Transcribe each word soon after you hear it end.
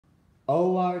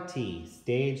ORT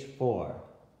Stage 4,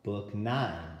 Book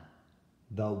 9,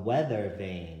 The Weather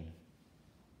Vane.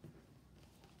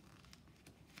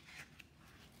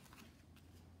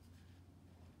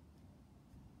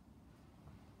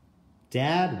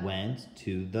 Dad went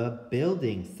to the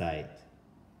building site.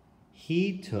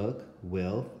 He took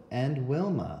Wilf and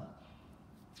Wilma.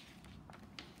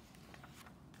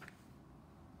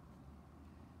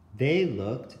 They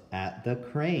looked at the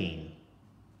crane.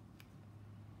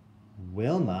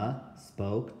 Wilma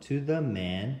spoke to the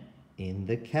man in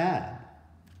the cab.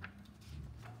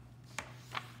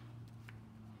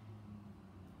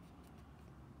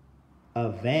 A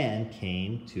van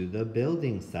came to the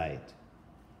building site.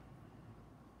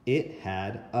 It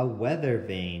had a weather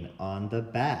vane on the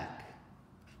back.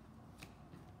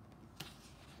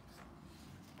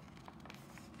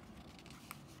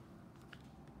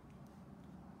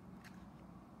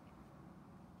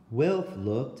 Wilf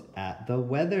looked at the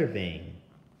weather vane.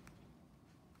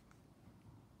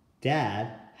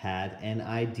 Dad had an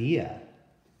idea.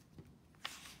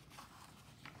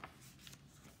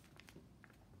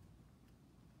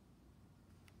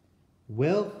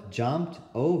 Wilf jumped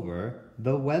over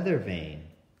the weather vane.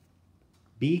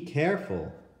 "Be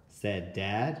careful," said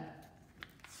Dad.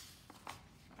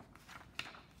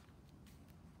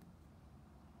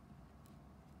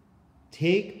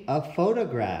 "Take a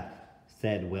photograph,"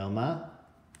 said Wilma.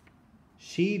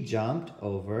 She jumped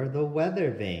over the weather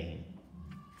vane.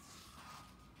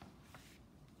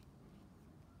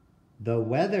 The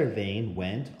weather vane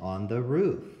went on the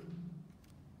roof.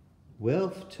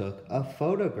 Wilf took a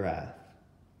photograph.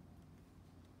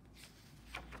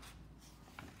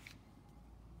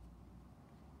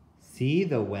 "See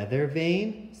the weather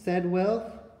vane?" said Wilf.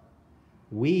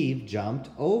 "We've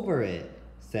jumped over it,"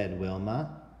 said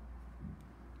Wilma.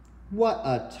 "What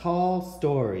a tall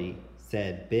story,"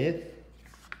 said Biff.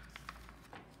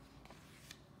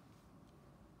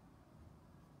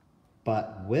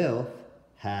 But Wilf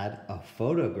had a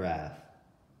photograph.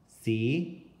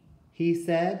 "See?" he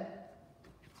said.